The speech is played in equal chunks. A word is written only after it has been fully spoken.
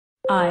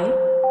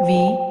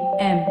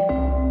IVM.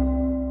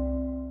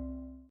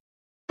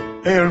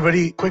 Hey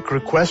everybody, quick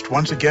request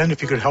once again,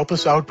 if you could help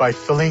us out by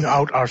filling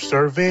out our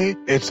survey.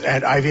 It's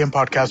at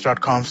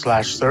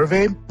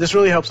ivmpodcast.com/survey. This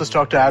really helps us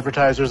talk to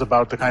advertisers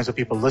about the kinds of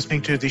people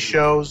listening to these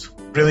shows.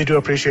 Really do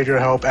appreciate your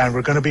help, and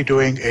we're going to be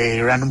doing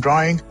a random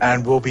drawing,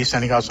 and we'll be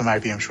sending out some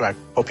IVM swag.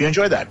 Hope you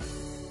enjoy that.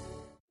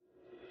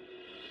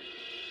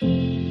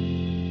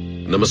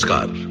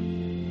 Namaskar.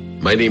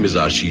 My name is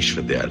Ashish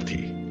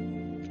Vidyarthi,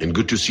 and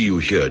good to see you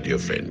here, dear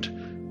friend,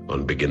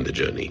 on Begin the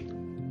Journey.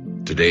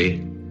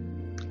 Today,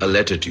 a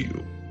letter to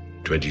you,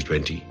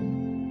 2020.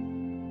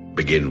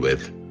 Begin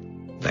with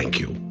thank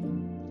you.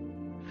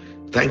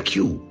 Thank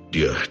you,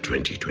 dear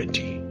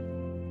 2020.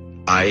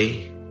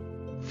 I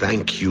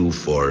thank you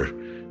for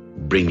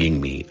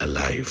bringing me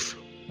alive.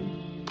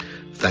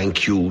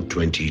 Thank you,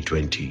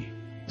 2020,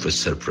 for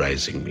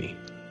surprising me.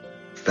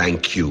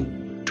 Thank you,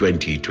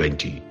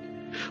 2020,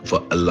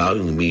 for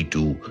allowing me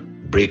to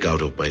break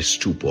out of my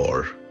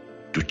stupor,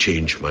 to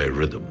change my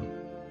rhythm.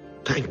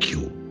 Thank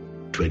you,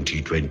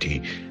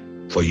 2020,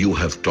 for you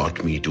have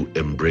taught me to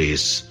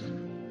embrace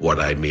what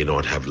I may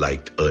not have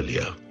liked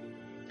earlier.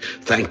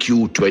 Thank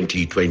you,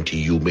 2020,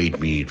 you made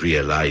me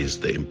realize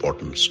the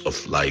importance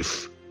of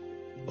life,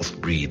 of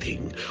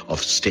breathing,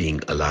 of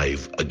staying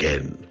alive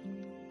again.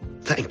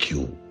 Thank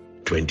you,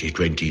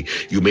 2020,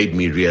 you made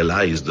me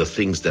realize the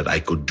things that I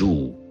could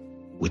do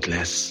with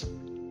less.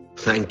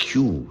 Thank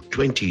you,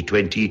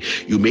 2020,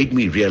 you made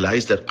me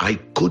realize that I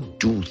could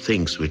do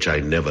things which I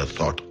never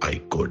thought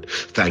I could.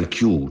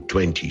 Thank you,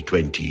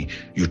 2020,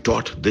 you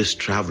taught this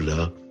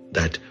traveler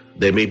that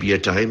there may be a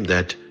time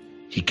that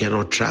he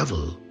cannot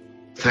travel.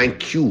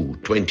 Thank you,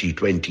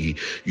 2020,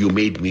 you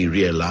made me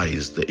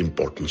realize the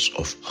importance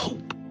of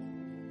hope.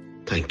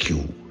 Thank you,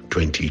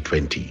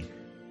 2020,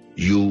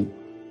 you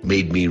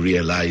made me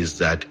realize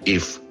that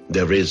if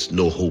there is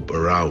no hope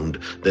around,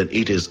 then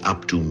it is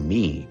up to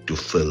me to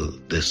fill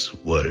this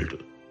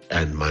world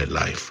and my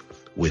life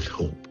with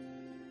hope.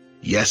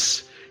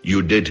 Yes,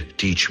 you did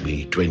teach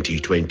me,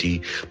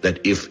 2020, that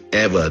if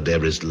ever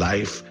there is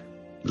life,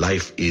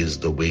 life is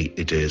the way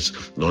it is,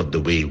 not the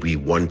way we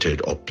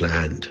wanted or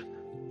planned.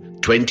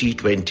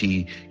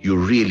 2020, you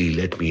really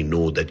let me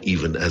know that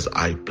even as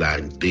I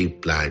planned, they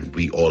planned,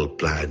 we all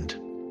planned,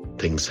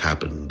 things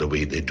happen the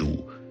way they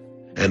do.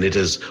 And it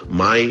is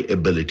my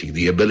ability,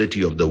 the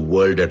ability of the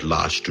world at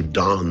large to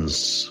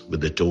dance with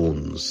the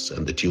tones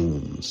and the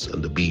tunes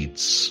and the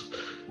beats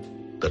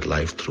that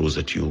life throws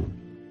at you.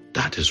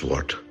 That is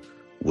what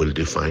will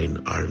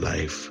define our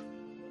life.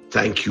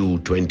 Thank you,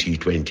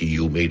 2020.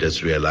 You made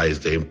us realize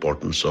the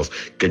importance of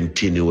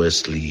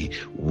continuously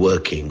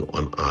working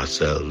on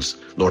ourselves,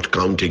 not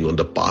counting on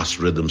the past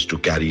rhythms to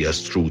carry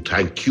us through.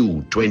 Thank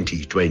you,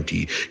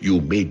 2020.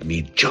 You made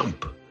me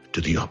jump to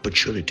the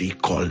opportunity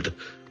called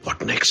what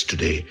next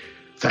today?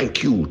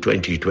 Thank you,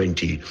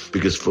 2020,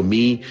 because for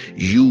me,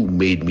 you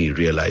made me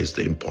realize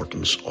the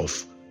importance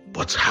of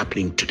what's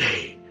happening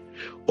today,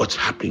 what's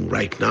happening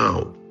right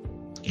now.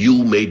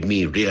 You made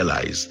me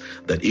realize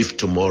that if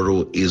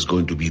tomorrow is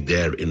going to be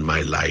there in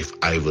my life,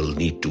 I will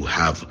need to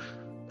have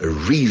a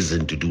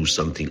reason to do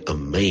something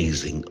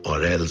amazing,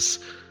 or else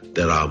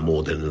there are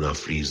more than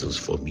enough reasons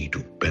for me to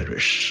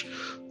perish.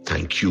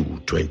 Thank you,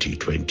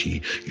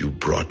 2020. You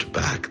brought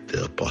back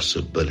the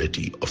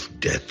possibility of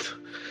death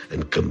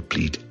and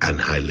complete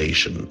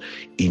annihilation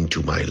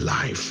into my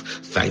life.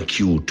 Thank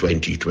you,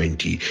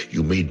 2020.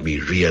 You made me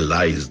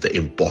realize the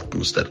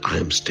importance that I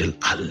am still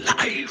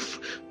alive.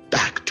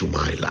 Back to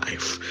my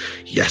life.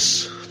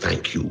 Yes,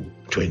 thank you,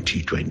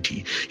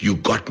 2020. You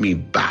got me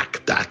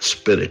back that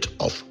spirit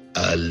of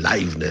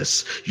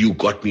aliveness. You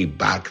got me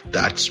back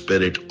that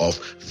spirit of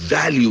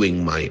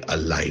valuing my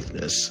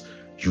aliveness.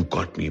 You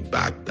got me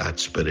back that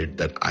spirit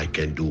that I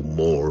can do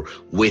more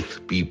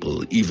with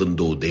people, even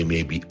though they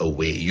may be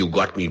away. You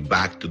got me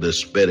back to the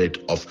spirit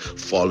of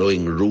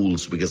following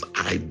rules because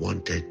I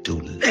wanted to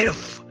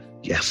live.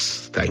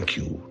 Yes, thank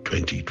you,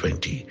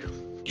 2020.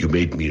 You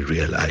made me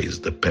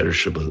realize the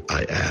perishable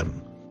I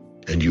am.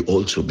 And you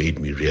also made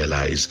me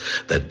realize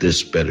that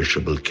this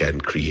perishable can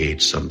create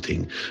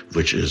something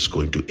which is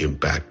going to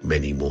impact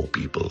many more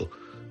people.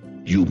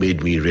 You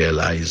made me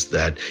realize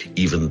that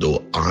even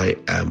though I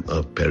am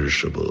a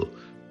perishable,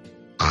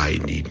 I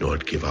need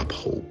not give up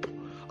hope.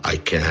 I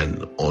can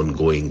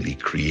ongoingly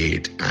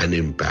create an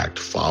impact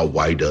far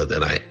wider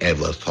than I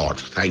ever thought.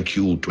 Thank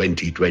you,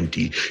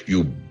 2020.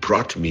 You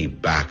brought me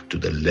back to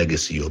the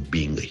legacy of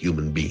being a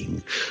human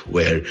being,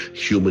 where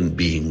human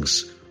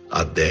beings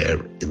are there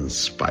in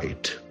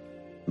spite,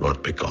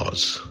 not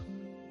because.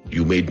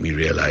 You made me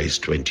realize,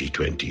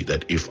 2020,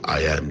 that if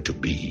I am to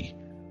be,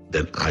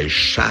 then I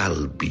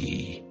shall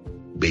be,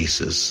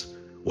 basis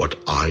what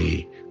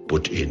I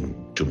put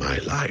into my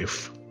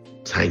life.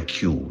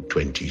 Thank you,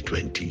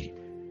 2020.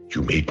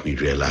 You made me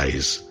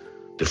realize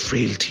the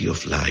frailty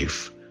of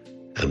life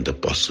and the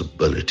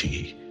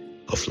possibility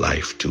of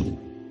life too.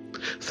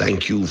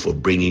 Thank you for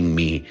bringing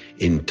me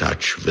in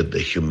touch with the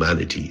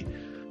humanity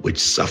which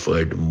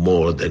suffered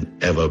more than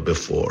ever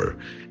before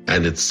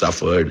and it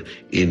suffered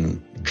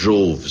in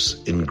droves,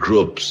 in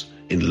groups,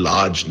 in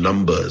large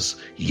numbers.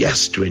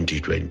 Yes,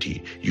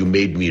 2020, you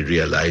made me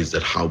realize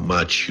that how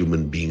much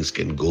human beings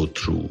can go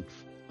through.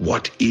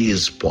 What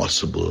is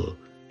possible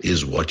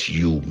is what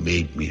you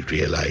made me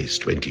realize,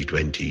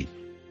 2020.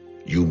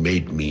 You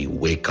made me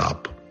wake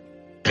up,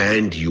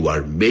 and you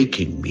are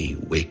making me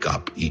wake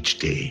up each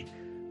day.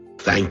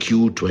 Thank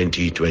you,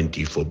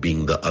 2020, for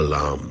being the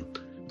alarm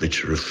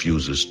which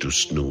refuses to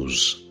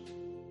snooze.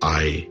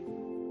 I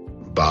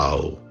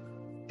bow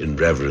in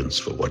reverence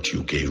for what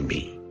you gave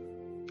me.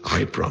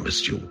 I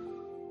promised you,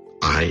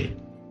 I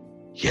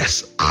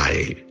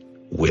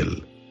will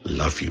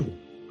love you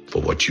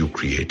for what you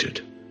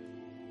created.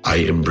 I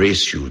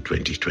embrace you,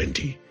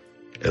 2020.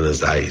 And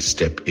as I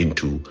step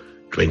into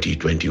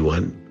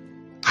 2021,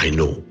 I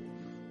know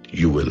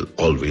you will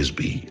always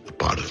be a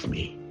part of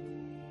me.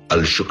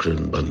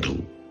 Al-Shukran,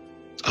 Bandhu.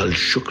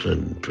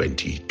 Al-Shukran,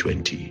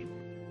 2020.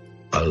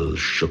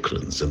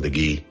 Al-Shukran,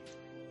 Zindagi.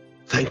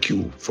 Thank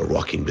you for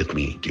walking with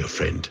me, dear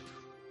friend,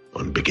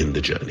 on Begin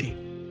the Journey.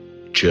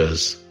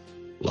 Cheers.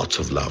 Lots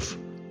of love.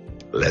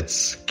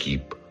 Let's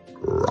keep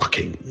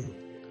rocking.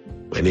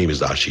 My name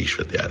is Ashish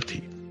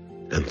Vidyarthi,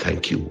 and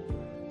thank you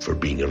for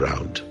being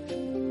around.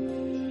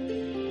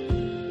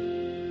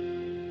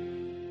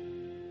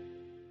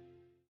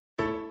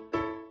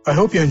 I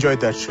hope you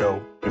enjoyed that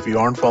show. If you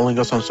aren't following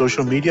us on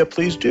social media,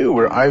 please do.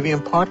 We're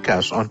IVM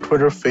Podcast on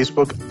Twitter,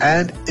 Facebook,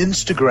 and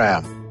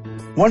Instagram.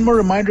 One more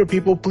reminder,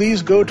 people,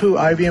 please go to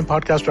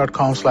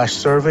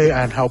ivmpodcast.com/survey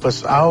and help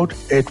us out.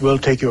 It will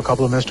take you a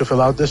couple of minutes to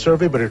fill out this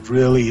survey, but it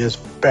really is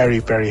very,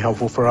 very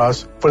helpful for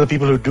us. For the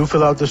people who do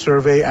fill out the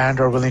survey and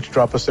are willing to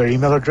drop us their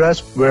email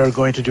address, we're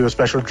going to do a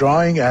special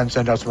drawing and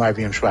send out some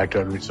IVM swag to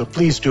everybody. So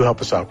please do help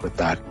us out with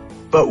that.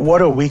 But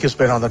what a week it's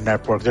been on the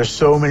network. There's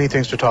so many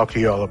things to talk to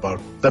you all about.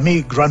 Let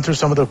me run through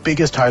some of the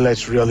biggest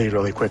highlights really,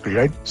 really quickly,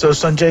 right? So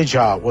Sanjay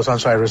Jha was on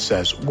Cyrus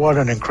Says. What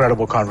an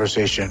incredible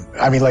conversation.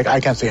 I mean, I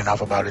can't say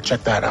enough about it.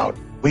 Check that out.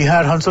 We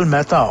had Hansal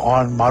Mehta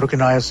on Maruk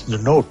Inaya's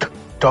Note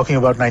talking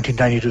about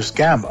 1992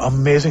 Scam.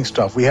 Amazing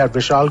stuff. We had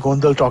Vishal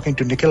Gondal talking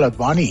to Nikhil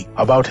Advani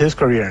about his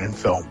career in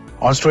film.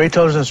 On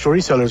Storytellers and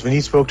Storysellers,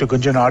 Vineet spoke to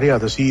Gunjan Arya,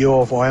 the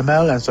CEO of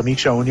OML, and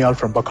Samiksha Unyal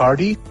from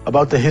Bacardi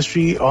about the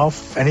history of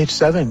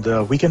NH7,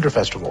 the Weekender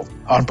Festival.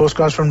 On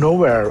Postcards from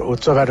Nowhere,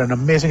 Utsav had an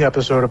amazing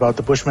episode about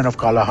the Bushmen of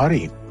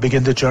Kalahari.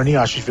 Begin the Journey,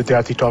 Ashish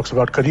Vidyarthi talks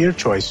about career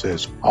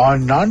choices.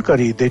 On Naan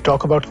Curry, they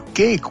talk about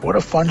cake. What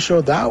a fun show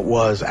that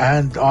was.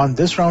 And on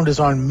This Round is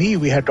on Me,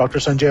 we had Dr.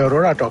 Sanjay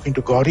Arora talking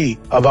to Gauri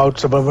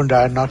about Suburban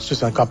Diagnostics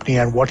Company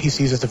and what he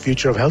sees as the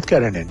future of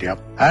healthcare in India.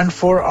 And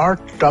for our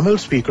Tamil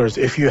speakers,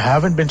 if you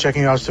haven't been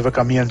checking out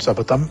Sivakami and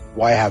Sabatam,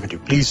 why haven't you?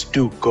 Please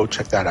do go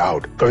check that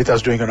out.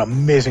 Kavita's doing an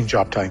amazing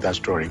job telling that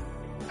story.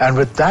 And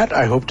with that,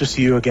 I hope to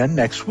see you again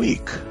next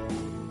week.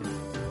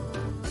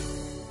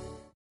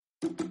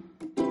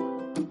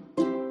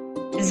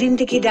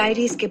 जिंदगी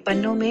diaries के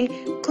पन्नों में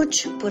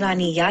कुछ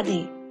पुरानी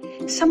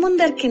यादें,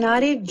 समुंदर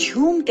किनारे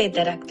झूमते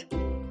दरख्त,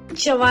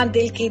 जवान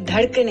दिल की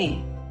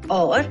धड़कनें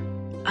और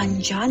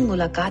अनजान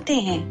मुलाकातें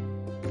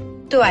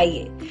हैं। तो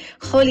आइए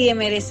खोलिए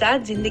मेरे साथ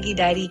जिंदगी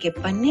डायरी के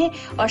पन्ने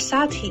और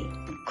साथ ही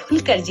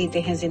खुलकर जीते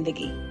हैं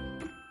जिंदगी।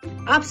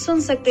 आप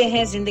सुन सकते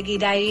हैं जिंदगी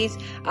डायरीज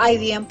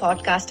IVM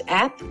पॉडकास्ट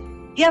ऐप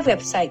या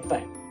वेबसाइट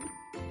पर,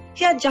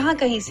 या जहां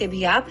कहीं से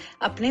भी आप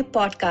अपने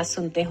पॉडकास्ट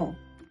सुनते हो।